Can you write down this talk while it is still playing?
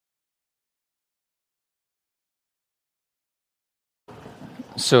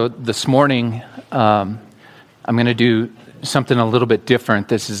So this morning, I'm going to do something a little bit different.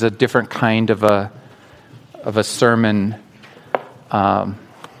 This is a different kind of a sermon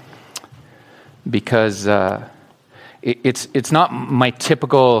because it's not my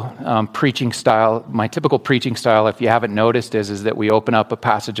typical preaching style. My typical preaching style, if you haven't noticed, is that we open up a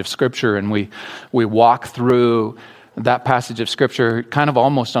passage of Scripture and we walk through that passage of Scripture kind of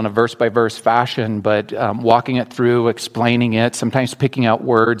almost on a verse-by-verse fashion, but walking it through, explaining it, sometimes picking out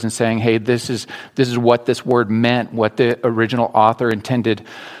words and saying, hey, this is what this word meant, what the original author intended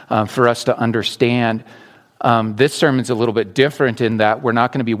for us to understand. This sermon's a little bit different in that we're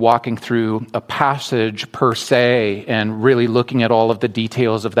not going to be walking through a passage per se and really looking at all of the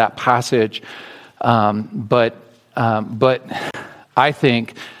details of that passage. But I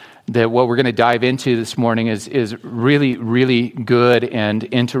think that what we're going to dive into this morning is really, really good and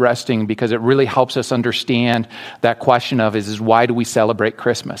interesting because it really helps us understand that question of is why do we celebrate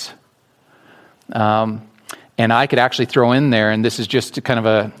Christmas? And I could actually throw in there, and this is just kind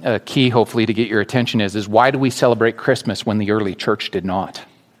of a key hopefully to get your attention, is why do we celebrate Christmas when the early church did not?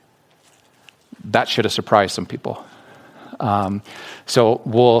 That should have surprised some people. So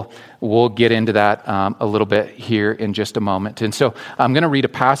we'll get into that a little bit here in just a moment. And so I'm going to read a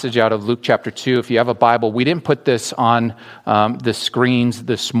passage out of Luke chapter 2. If you have a Bible, we didn't put this on the screens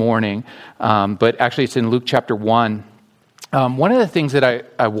this morning, but actually it's in Luke chapter 1. One of the things that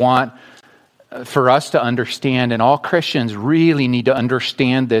I want for us to understand, and all Christians really need to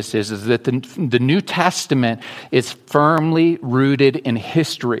understand this, is that the New Testament is firmly rooted in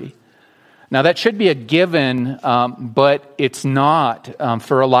history. Now, that should be a given, but it's not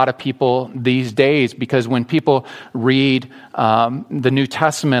for a lot of people these days, because when people read the New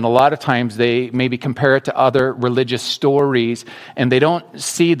Testament, a lot of times they maybe compare it to other religious stories, and they don't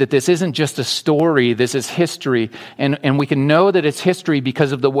see that this isn't just a story, this is history. And we can know that it's history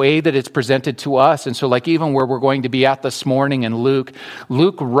because of the way that it's presented to us. And so like even where we're going to be at this morning in Luke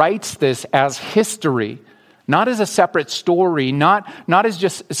writes this as history. Not as a separate story, not as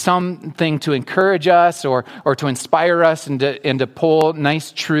just something to encourage us or to inspire us and to pull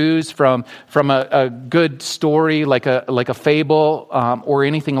nice truths from a good story like a fable or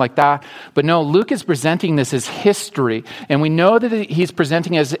anything like that. But no, Luke is presenting this as history, and we know that he's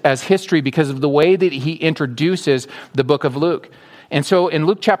presenting as history because of the way that he introduces the book of Luke. And so in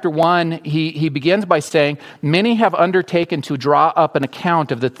Luke chapter 1, he begins by saying, many have undertaken to draw up an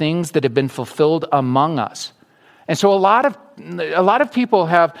account of the things that have been fulfilled among us. And so a lot of people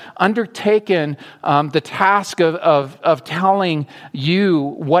have undertaken the task of telling you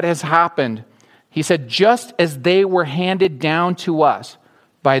what has happened. He said, just as they were handed down to us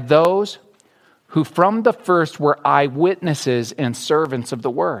by those who from the first were eyewitnesses and servants of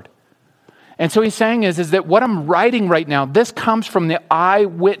the word. And so he's saying is that what I'm writing right now, this comes from the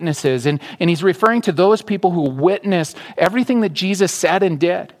eyewitnesses. And he's referring to those people who witnessed everything that Jesus said and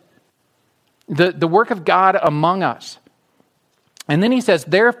did. The work of God among us. And then he says,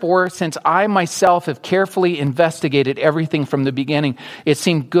 therefore, since I myself have carefully investigated everything from the beginning, it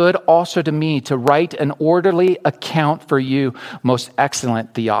seemed good also to me to write an orderly account for you, most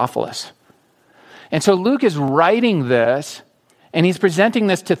excellent Theophilus. And so Luke is writing this, and he's presenting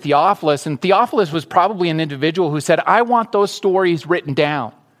this to Theophilus, and Theophilus was probably an individual who said, I want those stories written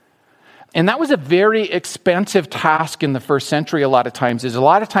down. And that was a very expensive task in the first century a lot of times.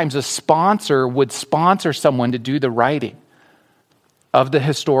 A sponsor would sponsor someone to do the writing of the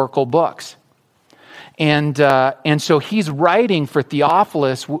historical books. And so he's writing for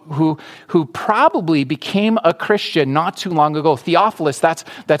Theophilus, who probably became a Christian not too long ago. Theophilus, that's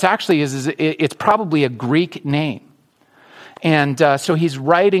actually, it's probably a Greek name. And so he's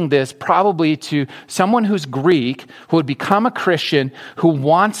writing this probably to someone who's Greek, who would become a Christian, who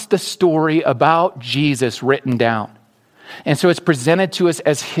wants the story about Jesus written down. And so it's presented to us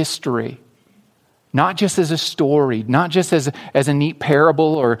as history, not just as a story, not just as a neat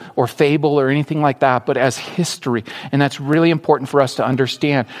parable or fable or anything like that, but as history. And that's really important for us to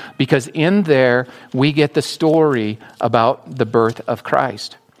understand, because in there we get the story about the birth of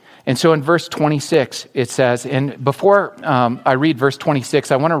Christ. And so in verse 26, it says, and before I read verse 26,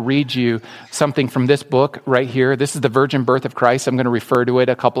 I want to read you something from this book right here. This is The Virgin Birth of Christ. I'm going to refer to it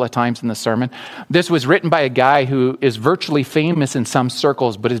a couple of times in the sermon. This was written by a guy who is virtually famous in some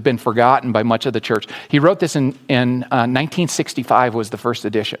circles, but has been forgotten by much of the church. He wrote this in 1965 was the first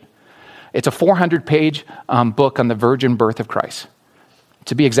edition. It's a 400-page book on the Virgin Birth of Christ.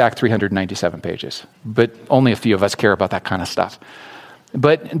 To be exact, 397 pages, but only a few of us care about that kind of stuff.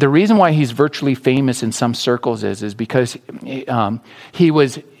 But the reason why he's virtually famous in some circles is because he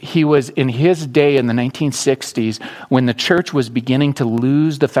was in his day in the 1960s when the church was beginning to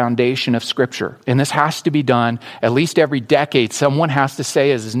lose the foundation of Scripture. And this has to be done at least every decade. Someone has to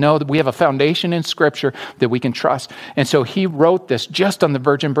say no, that we have a foundation in Scripture that we can trust. And so he wrote this just on the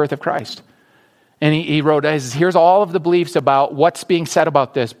virgin birth of Christ. And he wrote, here's all of the beliefs about what's being said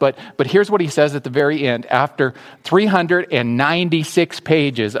about this. But here's what he says at the very end. After 396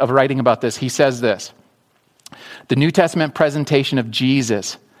 pages of writing about this, he says this. The New Testament presentation of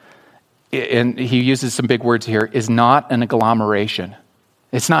Jesus, and he uses some big words here, is not an agglomeration.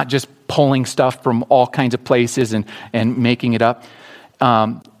 It's not just pulling stuff from all kinds of places and making it up.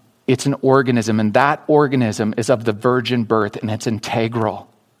 It's an organism, and that organism is of the virgin birth, and it's integral.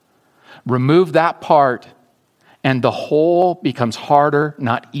 Remove that part, and the whole becomes harder,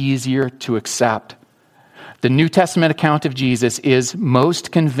 not easier to accept. The New Testament account of Jesus is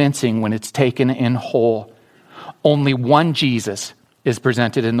most convincing when it's taken in whole. Only one Jesus is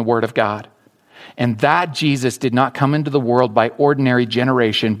presented in the Word of God. And that Jesus did not come into the world by ordinary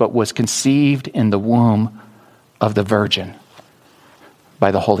generation, but was conceived in the womb of the Virgin by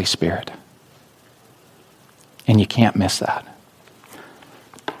the Holy Spirit. And you can't miss that.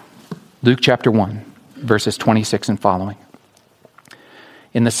 Luke chapter 1, verses 26 and following.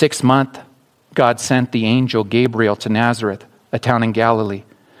 In the 6th month, God sent the angel Gabriel to Nazareth, a town in Galilee,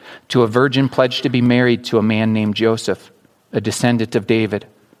 to a virgin pledged to be married to a man named Joseph, a descendant of David.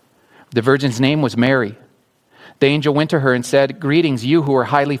 The virgin's name was Mary. The angel went to her and said, "Greetings, you who are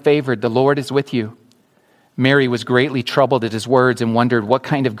highly favored, the Lord is with you." Mary was greatly troubled at his words and wondered what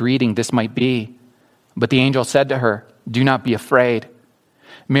kind of greeting this might be. But the angel said to her, "Do not be afraid.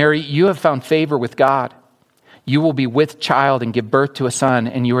 Mary, you have found favor with God. You will be with child and give birth to a son,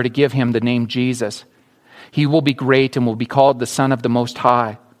 and you are to give him the name Jesus. He will be great and will be called the Son of the Most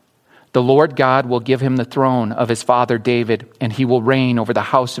High. The Lord God will give him the throne of his father David, and he will reign over the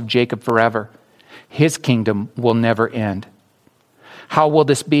house of Jacob forever. His kingdom will never end." "How will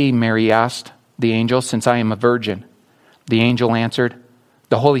this be?" Mary asked the angel, "since I am a virgin?" The angel answered,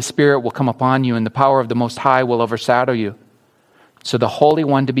 "The Holy Spirit will come upon you, and the power of the Most High will overshadow you. So the Holy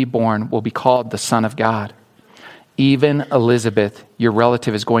One to be born will be called the Son of God. Even Elizabeth, your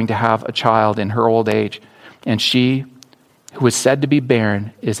relative, is going to have a child in her old age, and she who is said to be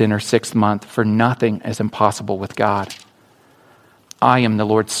barren is in her 6th month, for nothing is impossible with God." "I am the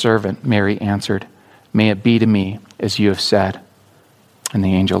Lord's servant," Mary answered. "May it be to me as you have said." And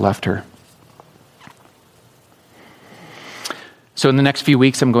the angel left her. So in the next few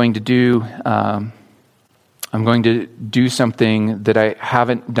weeks, I'm going to do something that I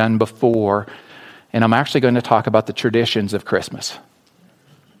haven't done before, and I'm actually going to talk about the traditions of Christmas.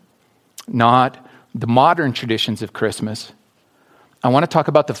 Not the modern traditions of Christmas. I want to talk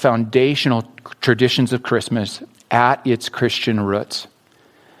about the foundational traditions of Christmas at its Christian roots.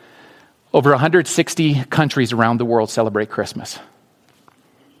 Over 160 countries around the world celebrate Christmas.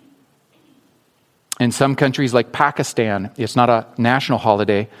 In some countries like Pakistan, it's not a national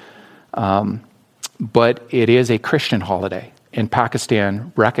holiday, but it is a Christian holiday, and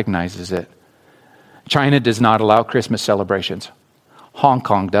Pakistan recognizes it. China does not allow Christmas celebrations. Hong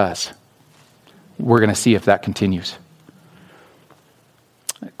Kong does. We're going to see if that continues.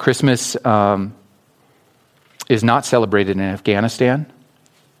 Christmas is not celebrated in Afghanistan,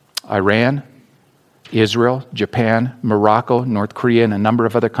 Iran, Israel, Japan, Morocco, North Korea, and a number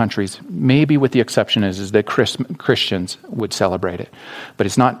of other countries. Maybe with the exception is that Christians would celebrate it. But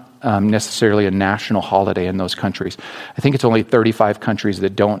it's not necessarily a national holiday in those countries. I think it's only 35 countries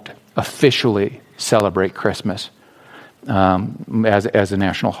that don't officially celebrate Christmas as a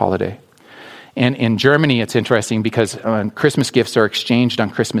national holiday. And in Germany, it's interesting because Christmas gifts are exchanged on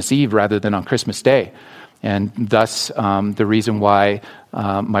Christmas Eve rather than on Christmas Day. And thus, the reason why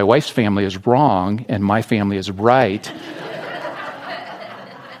my wife's family is wrong and my family is right,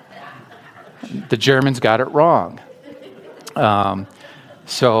 the Germans got it wrong.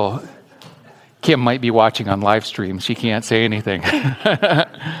 So Kim might be watching on live stream. She can't say anything.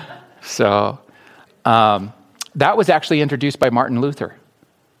 So that was actually introduced by Martin Luther.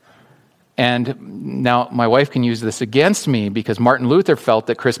 And now my wife can use this against me because Martin Luther felt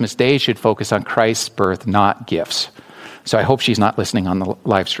that Christmas Day should focus on Christ's birth, not gifts. So I hope she's not listening on the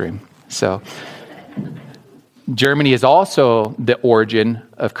live stream. So Germany is also the origin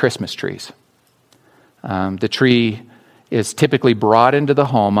of Christmas trees. The tree is typically brought into the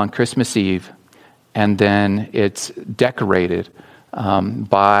home on Christmas Eve, and then it's decorated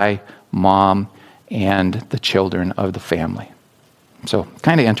by mom and the children of the family. So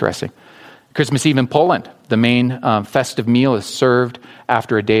kind of interesting. Christmas Eve in Poland, the main festive meal is served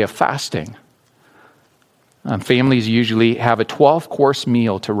after a day of fasting. Families usually have a 12-course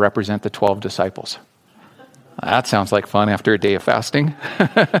meal to represent the 12 disciples. That sounds like fun after a day of fasting.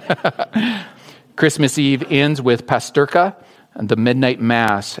 Christmas Eve ends with Pasturka, the midnight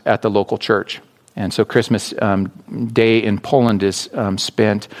mass at the local church. And so Christmas Day in Poland is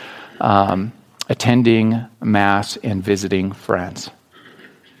spent attending mass and visiting friends.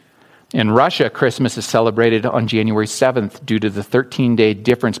 In Russia, Christmas is celebrated on January 7th due to the 13-day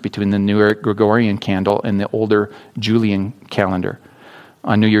difference between the newer Gregorian candle and the older Julian calendar.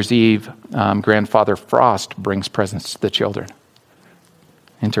 On New Year's Eve, Grandfather Frost brings presents to the children.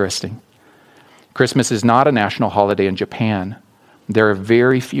 Interesting. Christmas is not a national holiday in Japan. There are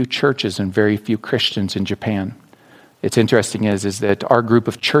very few churches and very few Christians in Japan. It's interesting is that our group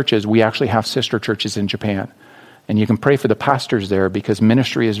of churches, we actually have sister churches in Japan. And you can pray for the pastors there because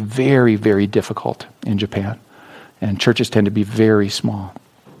ministry is very, very difficult in Japan. And churches tend to be very small.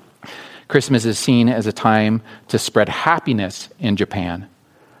 Christmas is seen as a time to spread happiness in Japan.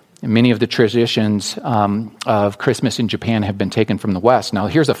 And many of the traditions of Christmas in Japan have been taken from the West. Now,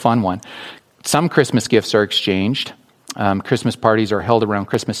 here's a fun one. Some Christmas gifts are exchanged. Christmas parties are held around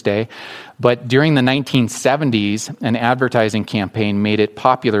Christmas Day. But during the 1970s, an advertising campaign made it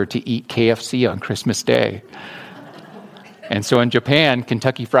popular to eat KFC on Christmas Day. And so in Japan,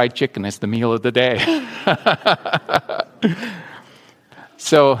 Kentucky Fried Chicken is the meal of the day.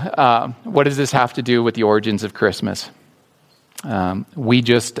 So what does this have to do with the origins of Christmas? We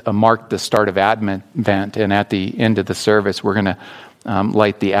just marked the start of Advent, and at the end of the service, we're going to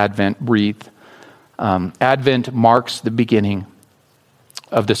light the Advent wreath. Advent marks the beginning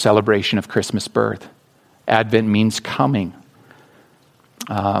of the celebration of Christmas birth. Advent means coming.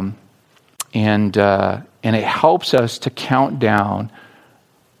 And it helps us to count down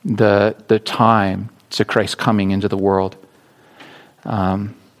the time to Christ coming into the world.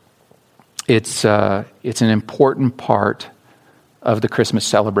 It's an important part of the Christmas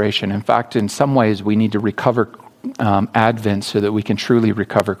celebration. In fact, in some ways, we need to recover Advent so that we can truly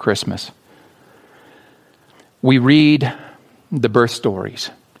recover Christmas. We read the birth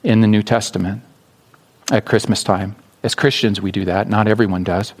stories in the New Testament at Christmas time. As Christians, we do that. Not everyone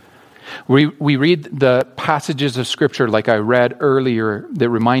does. We read the passages of Scripture like I read earlier that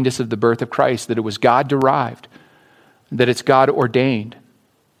remind us of the birth of Christ, that it was God-derived, that it's God-ordained,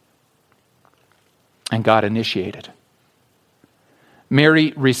 and God-initiated.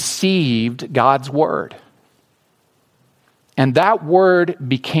 Mary received God's word, and that word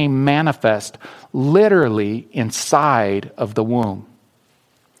became manifest literally inside of the womb.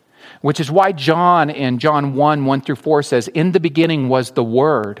 Which is why John in John 1:1-4 says, "In the beginning was the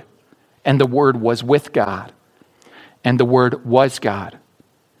Word, and the Word was with God, and the Word was God.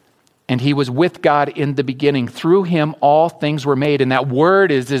 And He was with God in the beginning. Through Him all things were made." And that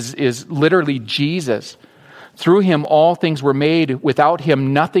Word is literally Jesus. Through Him all things were made. Without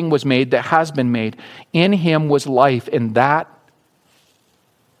Him nothing was made that has been made. In Him was life, and that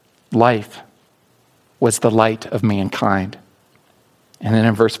life was the light of mankind. And then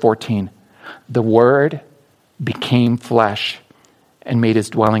in verse 14, the Word became flesh and made His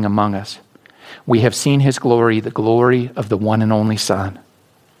dwelling among us. We have seen His glory, the glory of the one and only Son,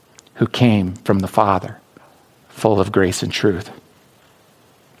 who came from the Father, full of grace and truth.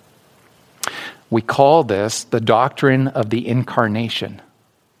 We call this the doctrine of the incarnation.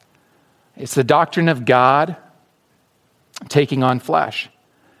 It's the doctrine of God taking on flesh.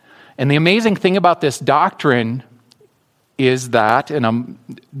 And the amazing thing about this doctrine is that, and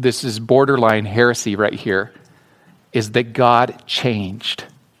this is borderline heresy right here, is that God changed.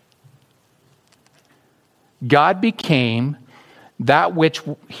 God became that which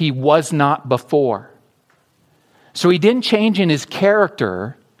He was not before. So He didn't change in His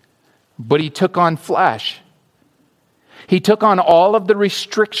character, but He took on flesh. He took on all of the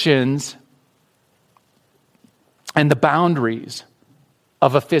restrictions and the boundaries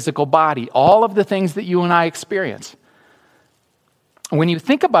of a physical body, all of the things that you and I experience. When you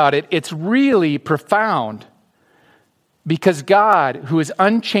think about it, it's really profound. Because God, who is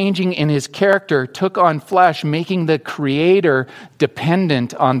unchanging in His character, took on flesh, making the Creator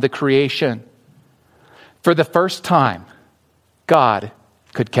dependent on the creation. For the first time, God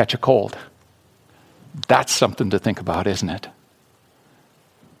could catch a cold. That's something to think about, isn't it?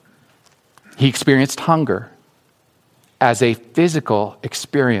 He experienced hunger as a physical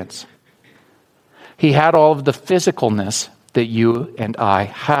experience. He had all of the physicalness that you and I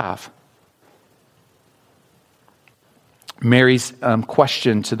have. Mary's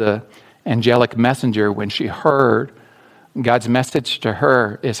question to the angelic messenger when she heard God's message to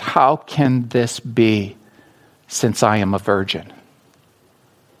her is, how can this be since I am a virgin?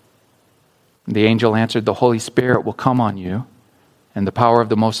 The angel answered, the Holy Spirit will come on you, and the power of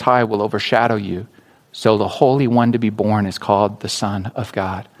the Most High will overshadow you. So the Holy One to be born is called the Son of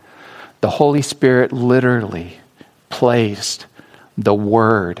God. The Holy Spirit literally placed the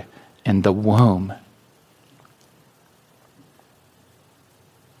Word in the womb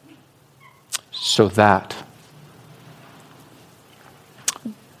so that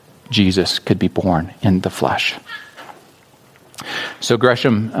Jesus could be born in the flesh. So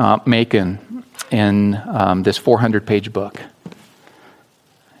Gresham Machen, in this 400-page book,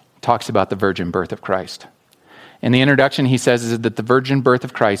 talks about the virgin birth of Christ. In the introduction, he says is that the virgin birth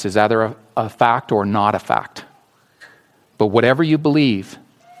of Christ is either a fact or not a fact. But whatever you believe,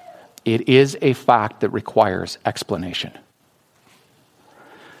 it is a fact that requires explanation.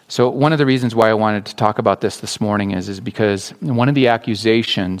 So one of the reasons why I wanted to talk about this morning is because one of the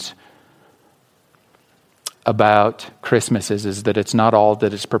accusations about Christmas is that it's not all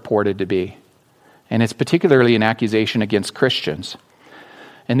that it's purported to be. And it's particularly an accusation against Christians.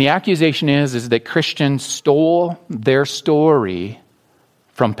 And the accusation is that Christians stole their story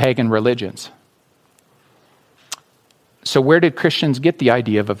from pagan religions. So where did Christians get the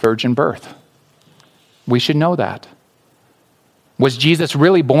idea of a virgin birth? We should know that. Was Jesus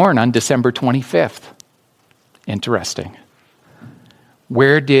really born on December 25th? Interesting.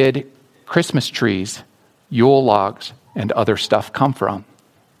 Where did Christmas trees, Yule logs, and other stuff come from?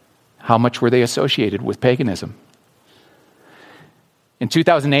 How much were they associated with paganism? In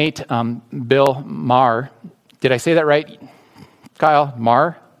 2008, Bill Maher, did I say that right, Kyle?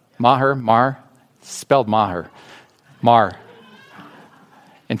 Maher? Spelled Maher. Maher.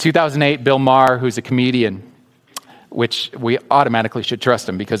 In 2008, Bill Maher, who's a comedian, which we automatically should trust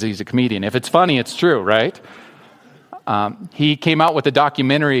him because he's a comedian. If it's funny, it's true, right? He came out with a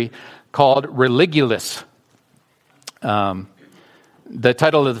documentary called Religulous. The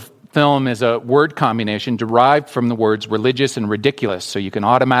title of the film is a word combination derived from the words religious and ridiculous, so you can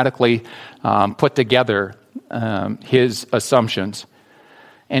automatically put together his assumptions.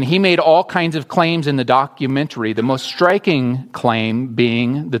 And he made all kinds of claims in the documentary, the most striking claim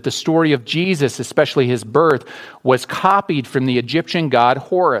being that the story of Jesus, especially his birth, was copied from the Egyptian god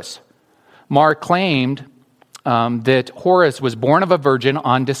Horus. Maher claimed that Horus was born of a virgin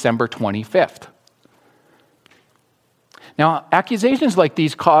on December 25th. Now, accusations like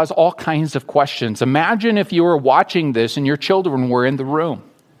these cause all kinds of questions. Imagine if you were watching this and your children were in the room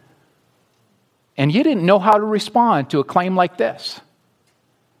and you didn't know how to respond to a claim like this.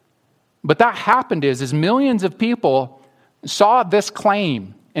 But that happened is millions of people saw this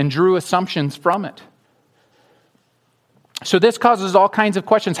claim and drew assumptions from it. So this causes all kinds of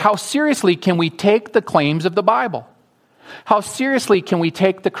questions. How seriously can we take the claims of the Bible? How seriously can we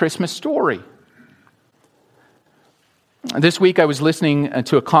take the Christmas story? This week I was listening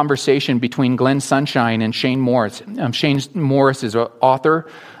to a conversation between Glenn Sunshine and Shane Morris. Shane Morris is an author.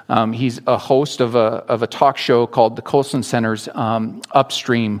 He's a host of a talk show called the Colson Center's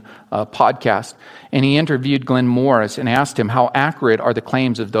Upstream podcast. And he interviewed Glenn Morris and asked him how accurate are the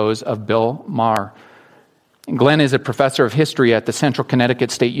claims of those of Bill Maher. Glenn is a professor of history at the Central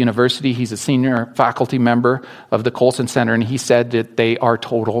Connecticut State University. He's a senior faculty member of the Colson Center, and he said that they are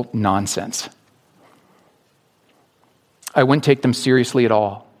total nonsense. I wouldn't take them seriously at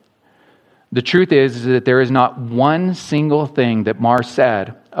all. The truth is that there is not one single thing that Maher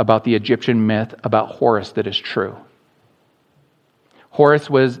said about the Egyptian myth about Horus that is true. Horus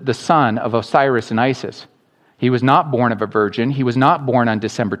was the son of Osiris and Isis. He was not born of a virgin. He was not born on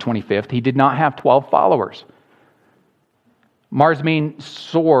December 25th. He did not have 12 followers. Maher's main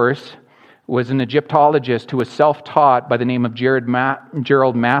source was an Egyptologist who was self-taught by the name of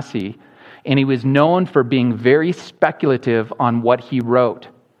Gerald Massey, and he was known for being very speculative on what he wrote.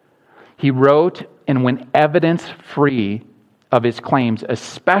 He wrote and went evidence-free of his claims,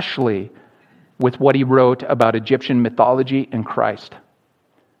 especially with what he wrote about Egyptian mythology and Christ.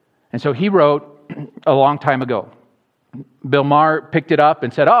 And so he wrote a long time ago. Bill Maher picked it up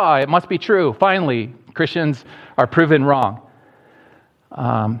and said, it must be true. Finally, Christians are proven wrong.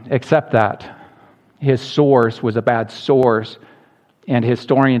 Except that his source was a bad source. And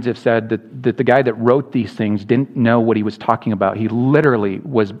historians have said that the guy that wrote these things didn't know what he was talking about. He literally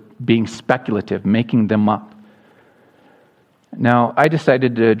was being speculative, making them up. Now, I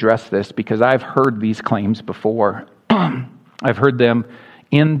decided to address this because I've heard these claims before. I've heard them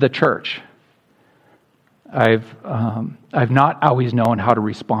in the church. I've not always known how to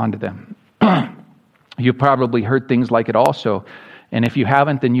respond to them. You've probably heard things like it also, and if you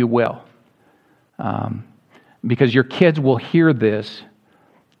haven't, then you will. because your kids will hear this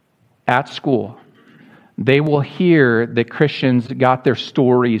at school. They will hear that Christians got their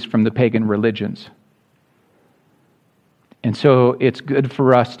stories from the pagan religions. And so it's good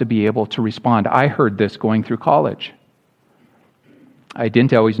for us to be able to respond. I heard this going through college. I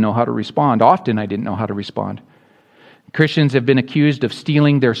didn't always know how to respond. Often I didn't know how to respond. Christians have been accused of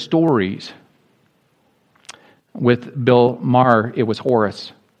stealing their stories. With Bill Maher, it was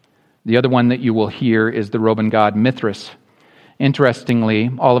Horus. The other one that you will hear is the Roman god Mithras. Interestingly,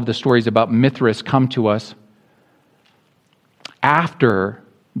 all of the stories about Mithras come to us after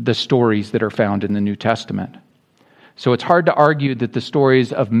the stories that are found in the New Testament. So it's hard to argue that the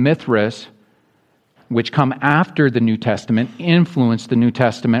stories of Mithras, which come after the New Testament, influence the New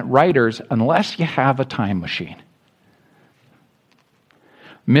Testament writers unless you have a time machine.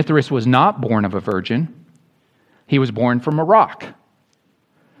 Mithras was not born of a virgin. He was born from a rock.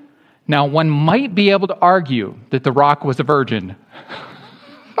 Now, one might be able to argue that the rock was a virgin.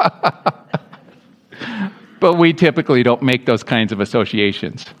 But we typically don't make those kinds of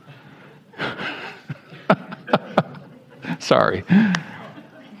associations. Sorry.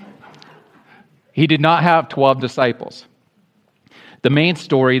 He did not have 12 disciples. The main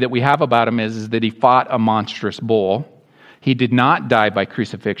story that we have about him is that he fought a monstrous bull. He did not die by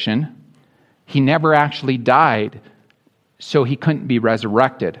crucifixion. He never actually died, so he couldn't be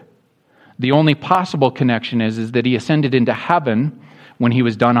resurrected. The only possible connection is that he ascended into heaven when he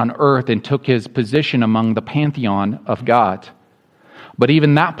was done on earth and took his position among the pantheon of God. But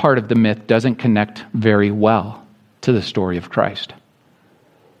even that part of the myth doesn't connect very well to the story of Christ.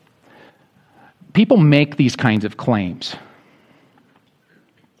 People make these kinds of claims.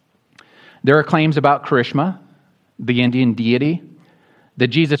 There are claims about Krishna, the Indian deity, that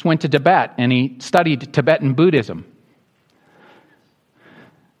Jesus went to Tibet and he studied Tibetan Buddhism.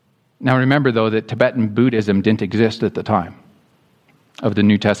 Now remember, though, that Tibetan Buddhism didn't exist at the time of the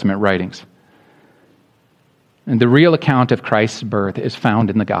New Testament writings. And the real account of Christ's birth is found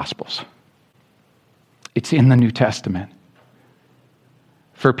in the Gospels. It's in the New Testament.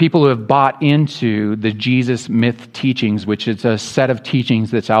 For people who have bought into the Jesus myth teachings, which is a set of teachings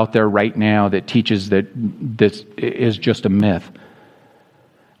that's out there right now that teaches that this is just a myth,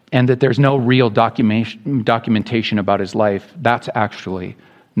 and that there's no real documentation about his life, that's actually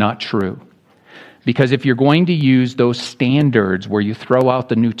not true. Because if you're going to use those standards where you throw out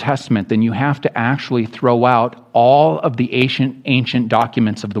the New Testament, then you have to actually throw out all of the ancient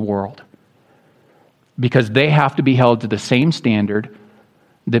documents of the world. Because they have to be held to the same standard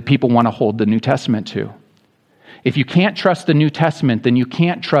that people want to hold the New Testament to. If you can't trust the New Testament, then you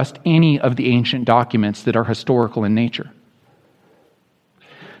can't trust any of the ancient documents that are historical in nature.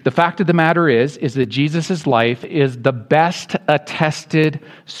 The fact of the matter is that Jesus' life is the best attested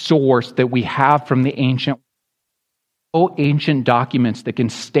source that we have from the ancient documents that can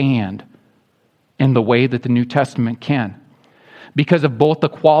stand in the way that the New Testament can. Because of both the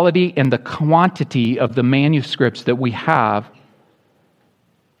quality and the quantity of the manuscripts that we have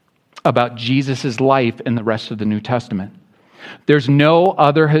about Jesus' life in the rest of the New Testament. There's no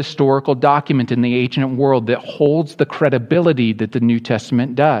other historical document in the ancient world that holds the credibility that the New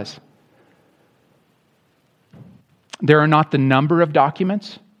Testament does. There are not the number of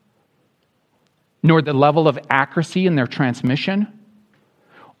documents, nor the level of accuracy in their transmission,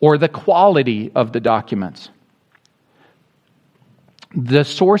 or the quality of the documents. The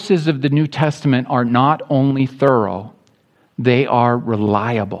sources of the New Testament are not only thorough, they are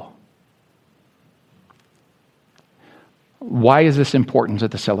reliable. Why is this important to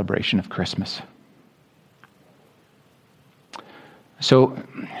the celebration of Christmas? So,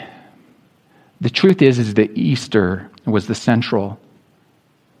 the truth is that Easter was the central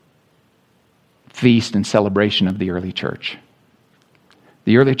feast and celebration of the early church.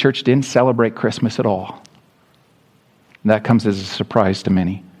 The early church didn't celebrate Christmas at all. That comes as a surprise to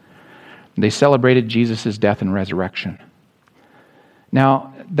many. They celebrated Jesus' death and resurrection.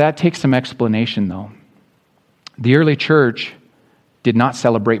 Now, that takes some explanation, though. The early church did not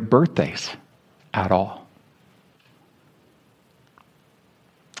celebrate birthdays at all.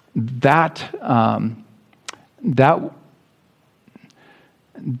 That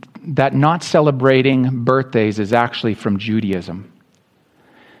not celebrating birthdays is actually from Judaism.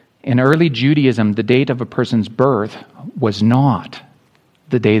 In early Judaism, the date of a person's birth was not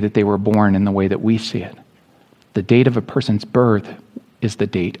the day that they were born in the way that we see it. The date of a person's birth is the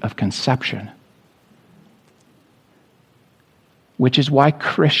date of conception. Which is why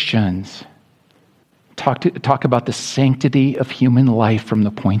Christians talk about the sanctity of human life from the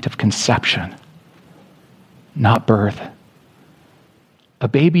point of conception, not birth. A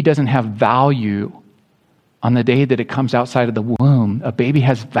baby doesn't have value on the day that it comes outside of the womb. A baby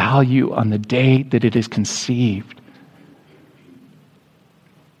has value on the day that it is conceived.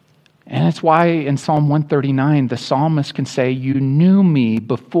 And it's why in Psalm 139, the psalmist can say, "You knew me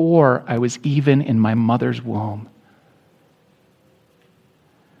before I was even in my mother's womb."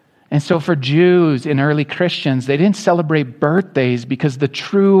 And so for Jews and early Christians, they didn't celebrate birthdays because the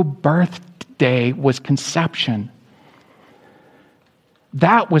true birthday was conception.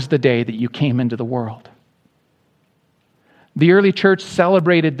 That was the day that you came into the world. The early church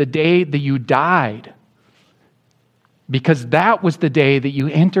celebrated the day that you died because that was the day that you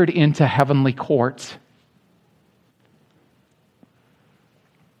entered into heavenly courts.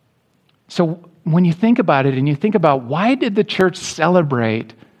 So when you think about it and you think about why did the church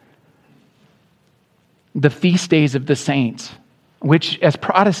celebrate the feast days of the saints, which as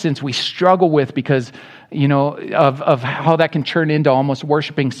Protestants we struggle with because, of how that can turn into almost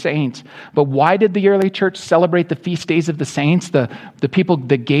worshiping saints. But why did the early church celebrate the feast days of the saints, the people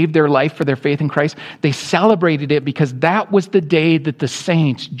that gave their life for their faith in Christ? They celebrated it because that was the day that the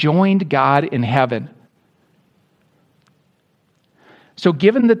saints joined God in heaven. So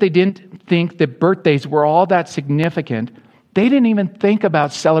given that they didn't think that birthdays were all that significant, they didn't even think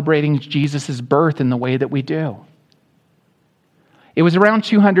about celebrating Jesus' birth in the way that we do. It was around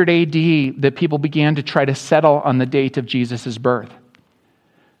 200 AD that people began to try to settle on the date of Jesus' birth.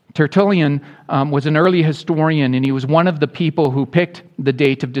 Tertullian was an early historian, and he was one of the people who picked the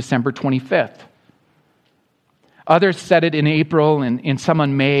date of December 25th. Others set it in April and some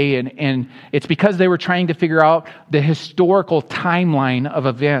on May, and it's because they were trying to figure out the historical timeline of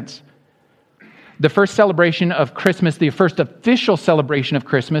events. The first celebration of Christmas, the first official celebration of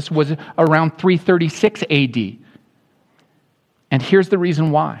Christmas, was around 336 AD. And here's the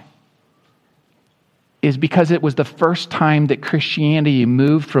reason why. Is because it was the first time that Christianity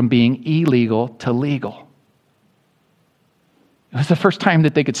moved from being illegal to legal. It was the first time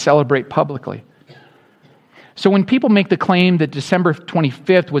that they could celebrate publicly. So when people make the claim that December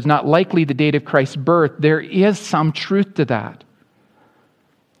 25th was not likely the date of Christ's birth, there is some truth to that.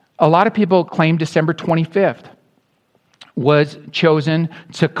 A lot of people claim December 25th was chosen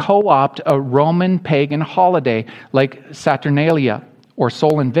to co-opt a Roman pagan holiday like Saturnalia or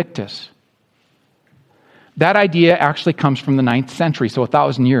Sol Invictus. That idea actually comes from the 9th century, so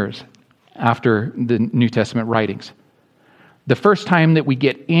 1,000 years after the New Testament writings. The first time that we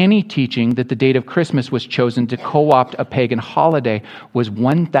get any teaching that the date of Christmas was chosen to co-opt a pagan holiday was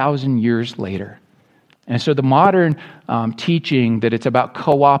 1,000 years later. And so the modern teaching that it's about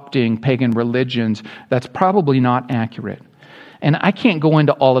co-opting pagan religions, that's probably not accurate. And I can't go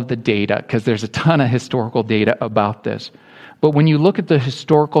into all of the data because there's a ton of historical data about this. But when you look at the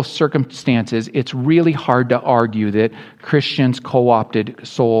historical circumstances, it's really hard to argue that Christians co-opted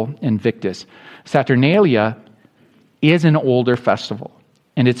Sol Invictus. Saturnalia is an older festival.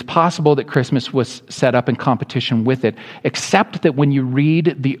 And it's possible that Christmas was set up in competition with it, except that when you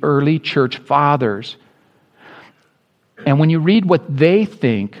read the early church fathers, and when you read what they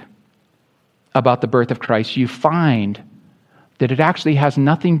think about the birth of Christ, you find that it actually has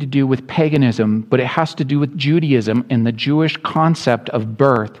nothing to do with paganism, but it has to do with Judaism and the Jewish concept of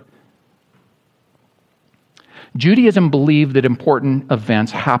birth. Judaism believed that important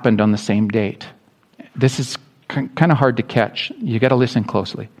events happened on the same date. This is kind of hard to catch. You got to listen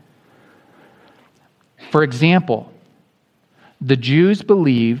closely. For example, the Jews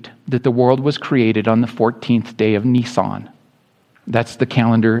believed that the world was created on the 14th day of Nisan. That's the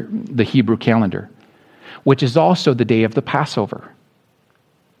calendar, the Hebrew calendar, which is also the day of the Passover,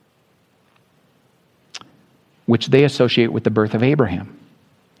 which they associate with the birth of Abraham.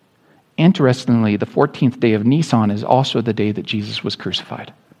 Interestingly, the 14th day of Nisan is also the day that Jesus was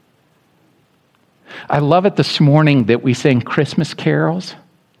crucified. I love it this morning that we sing Christmas carols.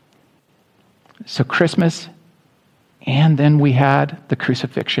 So Christmas, and then we had the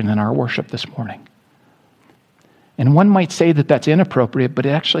crucifixion in our worship this morning. And one might say that that's inappropriate, but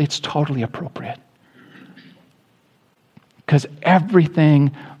actually it's totally appropriate. Because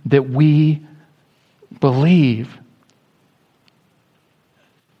everything that we believe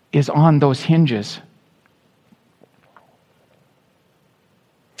is on those hinges.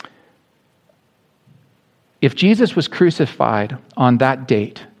 If Jesus was crucified on that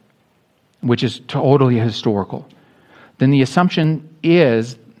date, which is totally historical, then the assumption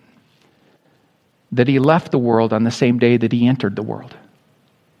is that he left the world on the same day that he entered the world.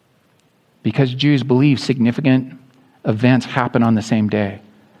 Because Jews believe significant events happen on the same day.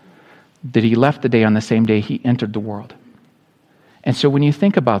 That he left the day on the same day he entered the world. And so when you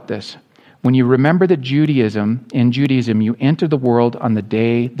think about this, when you remember that in Judaism, you enter the world on the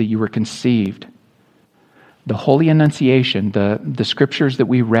day that you were conceived, The Holy Annunciation, the scriptures that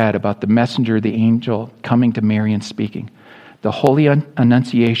we read about the messenger, the angel coming to Mary and speaking, the Holy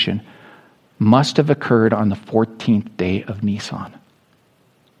Annunciation must have occurred on the 14th day of Nisan.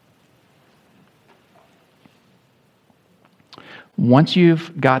 Once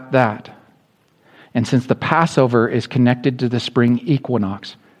you've got that, and since the Passover is connected to the spring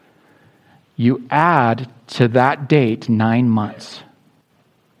equinox, you add to that date 9 months.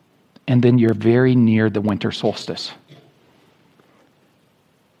 And then you're very near the winter solstice.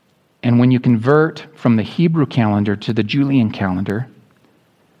 And when you convert from the Hebrew calendar to the Julian calendar,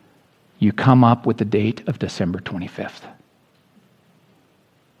 you come up with the date of December 25th.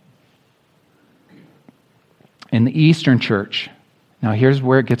 In the Eastern Church, now here's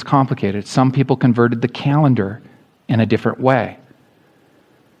where it gets complicated. Some people converted the calendar in a different way.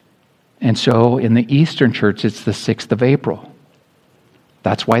 And so in the Eastern Church, it's the 6th of April.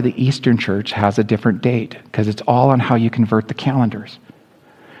 That's why the Eastern Church has a different date, because it's all on how you convert the calendars.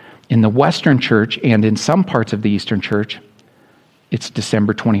 In the Western Church and in some parts of the Eastern Church, it's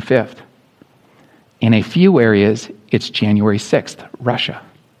December 25th. In a few areas, it's January 6th, Russia,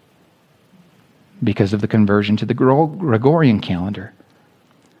 because of the conversion to the Gregorian calendar.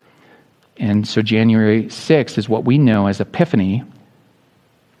 And so January 6th is what we know as Epiphany,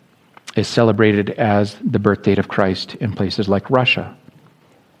 is celebrated as the birth date of Christ in places like Russia,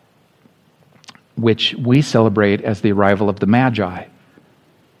 which we celebrate as the arrival of the Magi,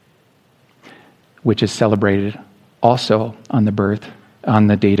 which is celebrated also on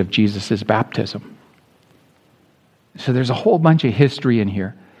the date of Jesus' baptism. So there's a whole bunch of history in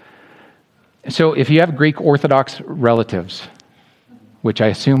here. So if you have Greek Orthodox relatives, which I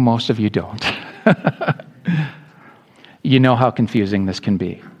assume most of you don't, you know how confusing this can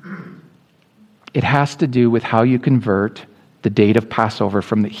be. It has to do with how you convert the date of Passover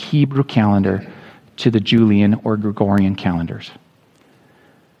from the Hebrew calendar to the Julian or Gregorian calendars.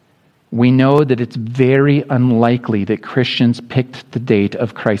 We know that it's very unlikely that Christians picked the date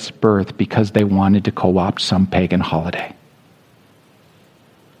of Christ's birth because they wanted to co-opt some pagan holiday.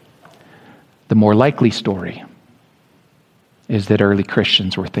 The more likely story is that early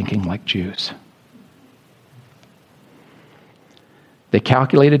Christians were thinking like Jews. They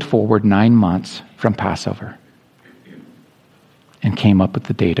calculated forward 9 months from Passover and came up with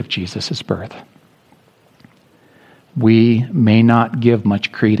the date of Jesus' birth. We may not give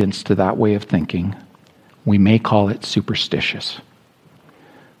much credence to that way of thinking. We may call it superstitious.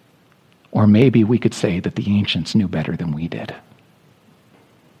 Or maybe we could say that the ancients knew better than we did,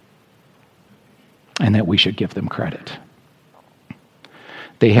 and that we should give them credit.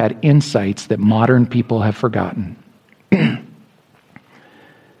 They had insights that modern people have forgotten.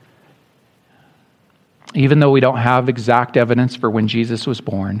 Even though we don't have exact evidence for when Jesus was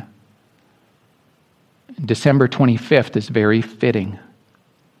born, December 25th is very fitting.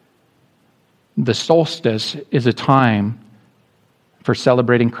 The solstice is a time for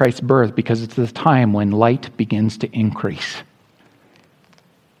celebrating Christ's birth because it's the time when light begins to increase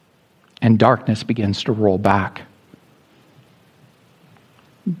and darkness begins to roll back.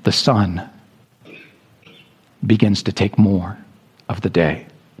 The sun begins to take more of the day.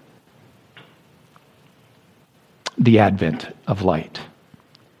 The advent of light.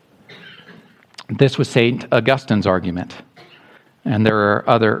 This was St. Augustine's argument. And there are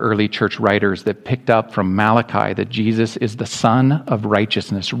other early church writers that picked up from Malachi that Jesus is the Son of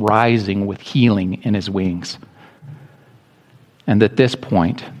righteousness rising with healing in his wings. And that this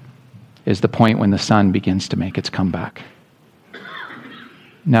point is the point when the sun begins to make its comeback.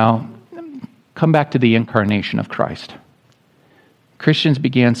 Now, come back to the incarnation of Christ. Christians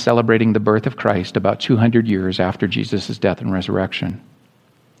began celebrating the birth of Christ about 200 years after Jesus' death and resurrection.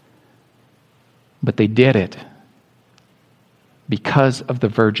 But they did it because of the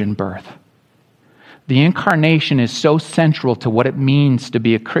virgin birth. The incarnation is so central to what it means to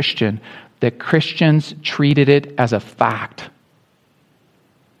be a Christian that Christians treated it as a fact.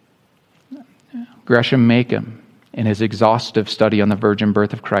 Gresham Machen, in his exhaustive study on the virgin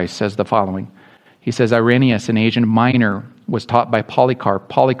birth of Christ, says the following. He says, Irenaeus, an Asian miner, was taught by Polycarp.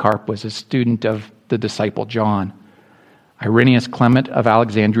 Polycarp was a student of the disciple John. Irenaeus Clement of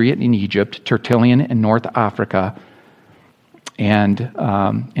Alexandria in Egypt, Tertullian in North Africa. And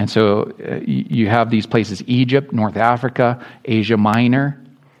so you have these places, Egypt, North Africa, Asia Minor.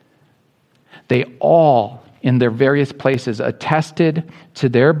 They all, in their various places, attested to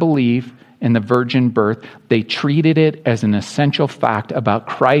their belief in the virgin birth. They treated it as an essential fact about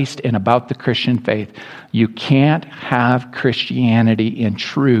Christ and about the Christian faith. You can't have Christianity in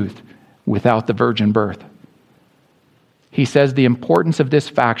truth without the virgin birth. He says the importance of this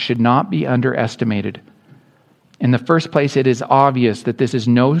fact should not be underestimated. In the first place, it is obvious that this is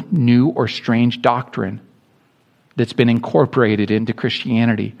no new or strange doctrine that's been incorporated into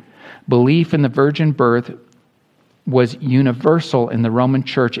Christianity. Belief in the virgin birth was universal in the Roman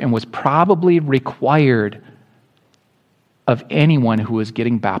Church and was probably required of anyone who was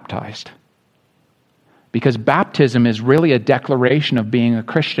getting baptized. Because baptism is really a declaration of being a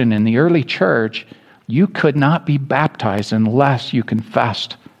Christian. In the early church, you could not be baptized unless you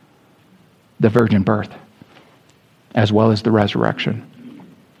confessed the virgin birth, as well as the resurrection.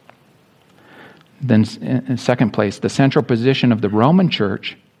 Then, in second place, the central position of the Roman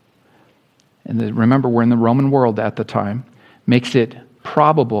Church, and remember we're in the Roman world at the time, makes it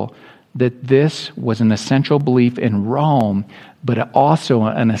probable that this was an essential belief in Rome, but also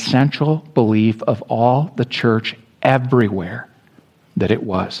an essential belief of all the church everywhere that it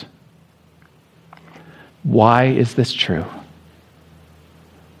was. Why is this true?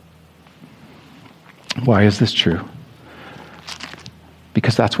 Why is this true?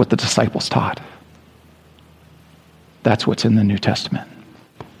 Because that's what the disciples taught. That's what's in the New Testament.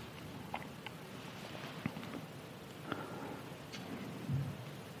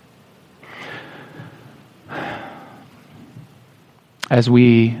 As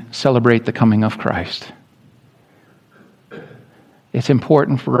we celebrate the coming of Christ, it's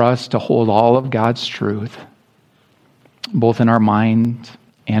important for us to hold all of God's truth, both in our mind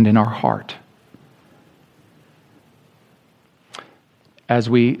and in our heart. As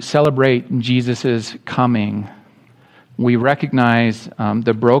we celebrate Jesus' coming, we recognize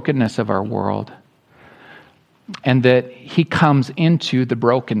the brokenness of our world and that he comes into the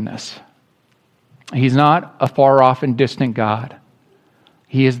brokenness. He's not a far off and distant God.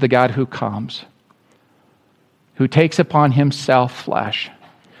 He is the God who comes, who takes upon himself flesh,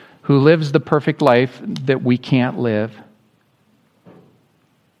 who lives the perfect life that we can't live.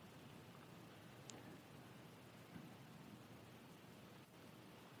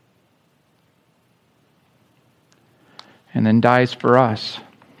 And then dies for us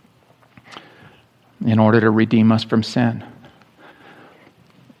in order to redeem us from sin.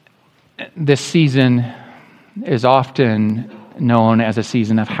 This season is often known as a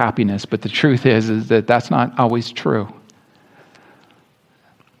season of happiness, but the truth is that that's not always true.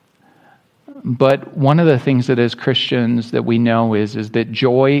 But one of the things that as Christians that we know is that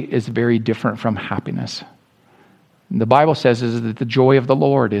joy is very different from happiness. The Bible says is that the joy of the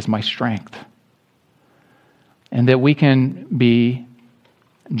Lord is my strength. And that we can be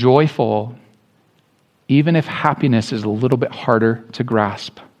joyful even if happiness is a little bit harder to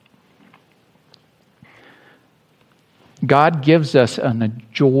grasp. God gives us a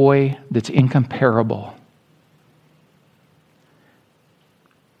joy that's incomparable.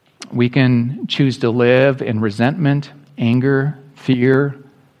 We can choose to live in resentment, anger, fear,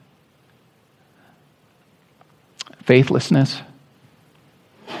 faithlessness,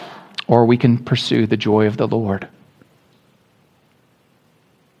 or we can pursue the joy of the Lord.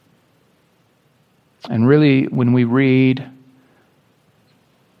 And really, when we read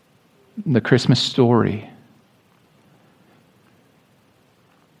the Christmas story,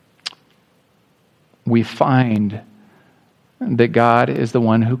 we find that God is the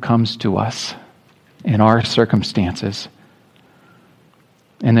one who comes to us in our circumstances,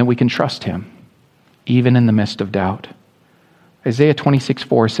 and that we can trust him, even in the midst of doubt. Isaiah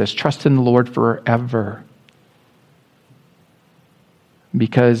 26:4 says, "Trust in the Lord forever,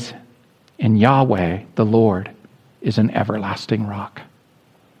 because in Yahweh, the Lord, is an everlasting rock."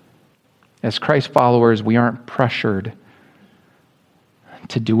 As Christ followers, we aren't pressured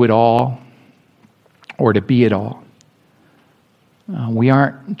to do it all or to be it all. We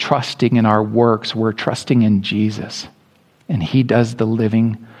aren't trusting in our works, we're trusting in Jesus. And he does the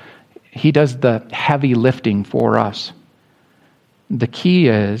living, he does the heavy lifting for us. The key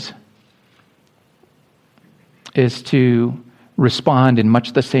is to respond in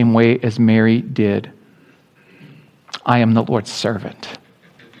much the same way as Mary did. "I am the Lord's servant,"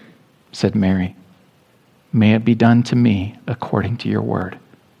 said Mary. "May it be done to me according to your word."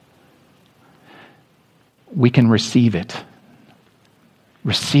 We can receive it.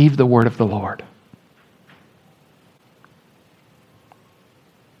 Receive the word of the Lord.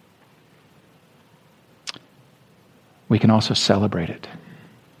 We can also celebrate it,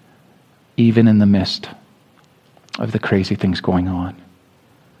 even in the midst of the crazy things going on.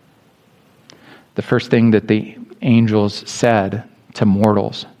 The first thing that the angels said to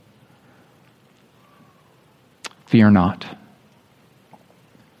mortals, "Fear not.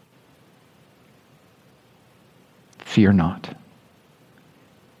 Fear not."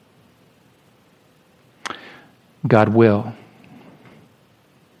 God will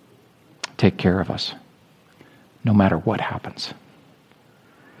take care of us. no matter what happens.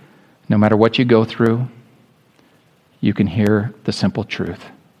 No matter what you go through, you can hear the simple truth.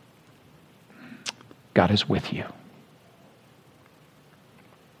 God is with you.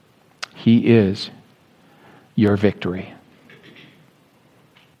 He is your victory.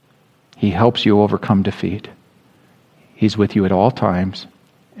 He helps you overcome defeat. He's with you at all times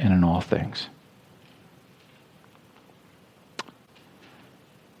and in all things.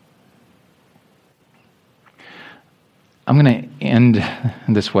 I'm going to end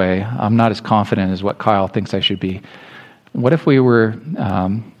this way. I'm not as confident as what Kyle thinks I should be. What if we were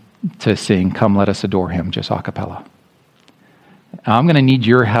to sing, "Come Let Us Adore Him," just a cappella? I'm going to need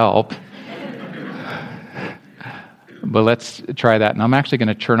your help. But let's try that. And I'm actually going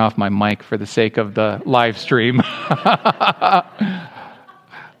to turn off my mic for the sake of the live stream.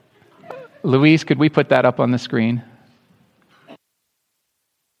 Luis, could we put that up on the screen?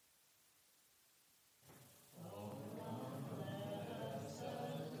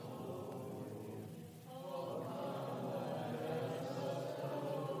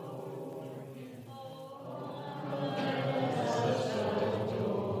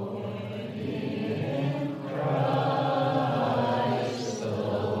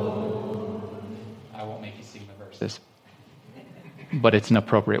 But it's an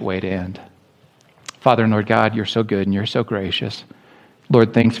appropriate way to end. Father and Lord God, you're so good and you're so gracious.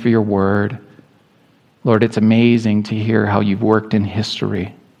 Lord, thanks for your word. Lord, it's amazing to hear how you've worked in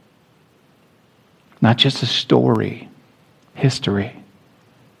history. Not just a story, history.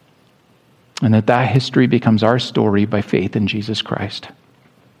 And that history becomes our story by faith in Jesus Christ.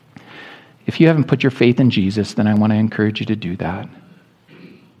 If you haven't put your faith in Jesus, then I want to encourage you to do that.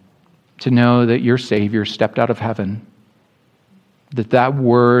 To know that your Savior stepped out of heaven, that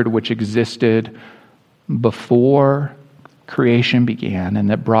word which existed before creation began and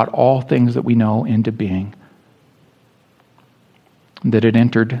that brought all things that we know into being, that it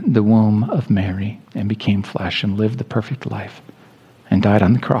entered the womb of Mary and became flesh and lived the perfect life and died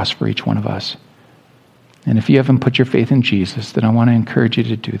on the cross for each one of us. And if you haven't put your faith in Jesus, then I want to encourage you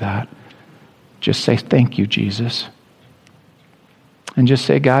to do that. Just say, "Thank you, Jesus." And just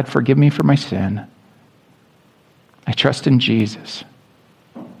say, "God, forgive me for my sin. I trust in Jesus.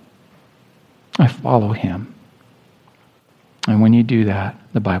 I follow him." And when you do that,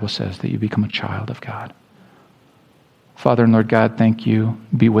 the Bible says that you become a child of God. Father and Lord God, thank you.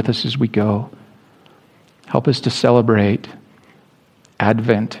 Be with us as we go. Help us to celebrate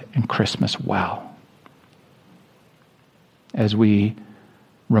Advent and Christmas well, as we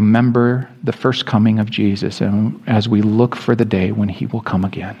remember the first coming of Jesus and as we look for the day when he will come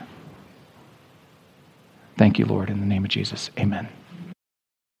again. Thank you, Lord, in the name of Jesus. Amen.